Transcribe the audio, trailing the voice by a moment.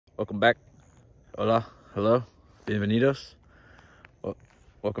Welcome back. Hola, hello, bienvenidos.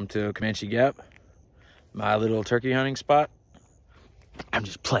 Welcome to Comanche Gap, my little turkey hunting spot. I'm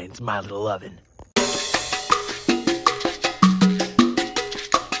just playing my little oven.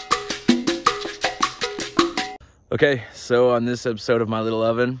 Okay, so on this episode of My Little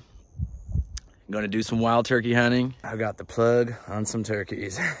Oven, I'm gonna do some wild turkey hunting. I got the plug on some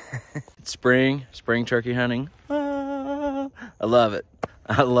turkeys. It's spring turkey hunting. I love it.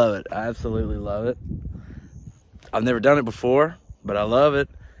 I love it. I absolutely love it. I've never done it before, but I love it.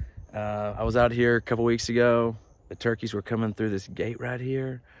 I was out here a couple weeks ago. The turkeys were coming through this gate right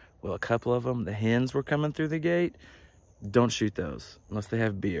here. Well, a couple of them, the hens were coming through the gate. Don't shoot those unless they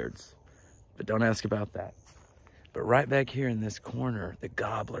have beards, but don't ask about that. But right back here in this corner, the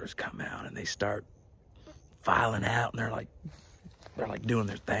gobblers come out and they start filing out, and they're like doing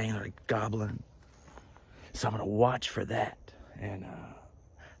their thing. They're like gobbling. So I'm gonna watch for that, and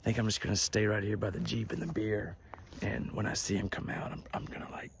I think I'm just gonna stay right here by the Jeep and the beer. And when I see him come out, I'm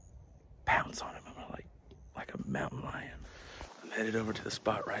gonna like pounce on him. I'm gonna like a mountain lion. I'm headed over to the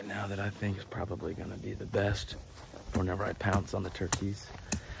spot right now that I think is probably gonna be the best whenever I pounce on the turkeys.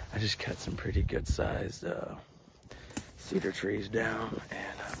 I just cut some pretty good sized cedar trees down,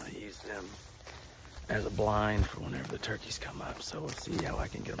 and I'm gonna use them as a blind for whenever the turkeys come up. So we'll see how I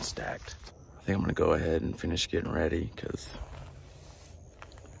can get them stacked. I think I'm gonna go ahead and finish getting ready because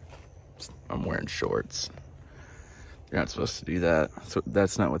I'm wearing shorts. You're not supposed to do that. So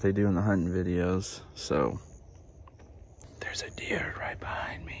that's not what they do in the hunting videos. So there's a deer right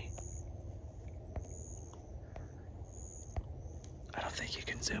behind me. I don't think you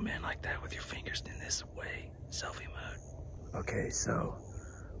can zoom in like that with your fingers in this way, selfie mode. Okay, so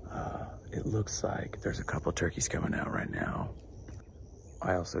it looks like there's a couple turkeys coming out right now.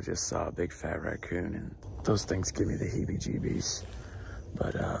 I also just saw a big fat raccoon, and those things give me the heebie-jeebies.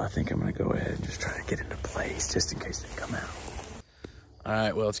 But I think I'm gonna go ahead and just try to get into place just in case they come out. All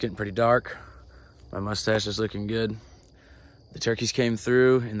right, well, it's getting pretty dark. My mustache is looking good. The turkeys came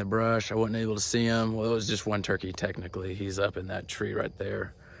through in the brush. I wasn't able to see them. Well, it was just one turkey technically. He's up in that tree right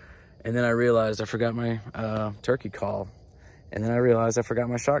there. And then I realized I forgot my turkey call. And then I realized I forgot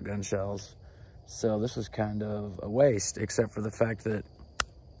my shotgun shells. So this was kind of a waste, except for the fact that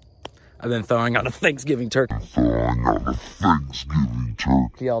I've been thawing on a Thanksgiving turkey.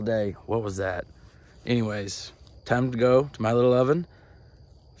 All day. What was that? Anyways, time to go to my little oven.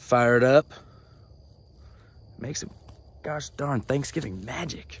 Fire it up. Make some gosh darn Thanksgiving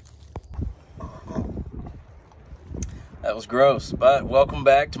magic. That was gross, but welcome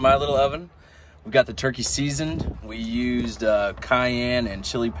back to my little oven. We got the turkey seasoned. We used cayenne and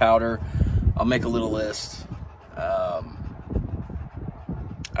chili powder. I'll make a little list.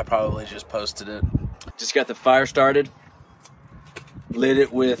 I probably just posted it. Just got the fire started. Lit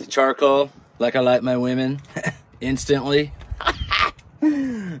it with charcoal, like I like my women, instantly.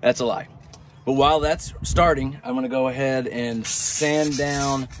 That's a lie. But while that's starting, I'm gonna go ahead and sand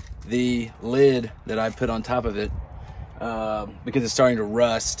down the lid that I put on top of it because it's starting to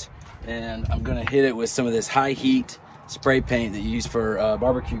rust. And I'm gonna hit it with some of this high heat spray paint that you use for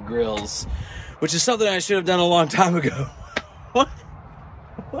barbecue grills, which is something I should have done a long time ago. What?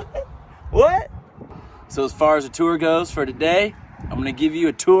 What? So as far as the tour goes for today, I'm gonna give you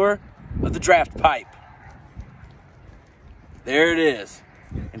a tour of the draft pipe. There it is.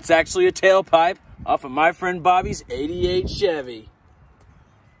 It's actually a tailpipe off of my friend Bobby's '88 Chevy.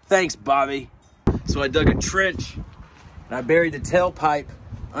 Thanks, Bobby. So I dug a trench and I buried the tailpipe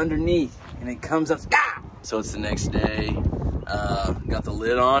underneath, and it comes up. Ah! So it's the next day. Got the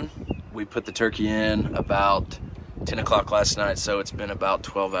lid on. We put the turkey in about 10 o'clock last night, so it's been about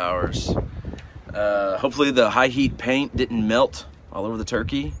 12 hours. Hopefully the high heat paint didn't melt all over the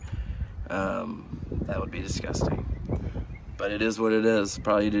turkey. That would be disgusting. But it is what it is.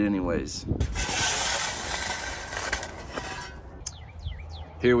 Probably eat it anyways.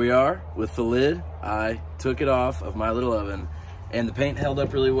 Here we are with the lid. I took it off of my little oven, and the paint held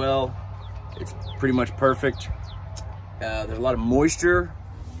up really well. It's pretty much perfect. There's a lot of moisture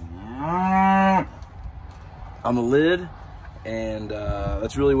on the lid, and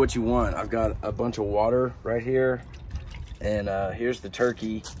that's really what you want. I've got a bunch of water right here, and here's the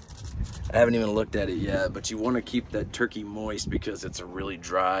turkey. I haven't even looked at it yet, but you want to keep that turkey moist because it's a really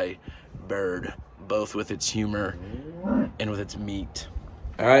dry bird, both with its humor and with its meat.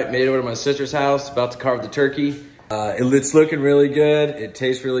 All right, made it over to my sister's house, about to carve the turkey. It's looking really good. It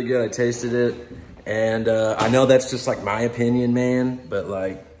tastes really good. I tasted it, and I know that's just like my opinion, man, but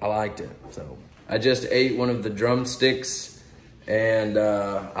like I liked it. So I just ate one of the drumsticks, and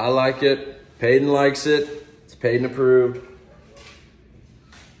I like it. Peyton likes it. It's paid and approved.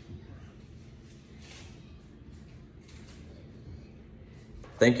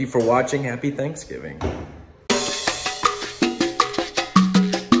 Thank you for watching. Happy Thanksgiving.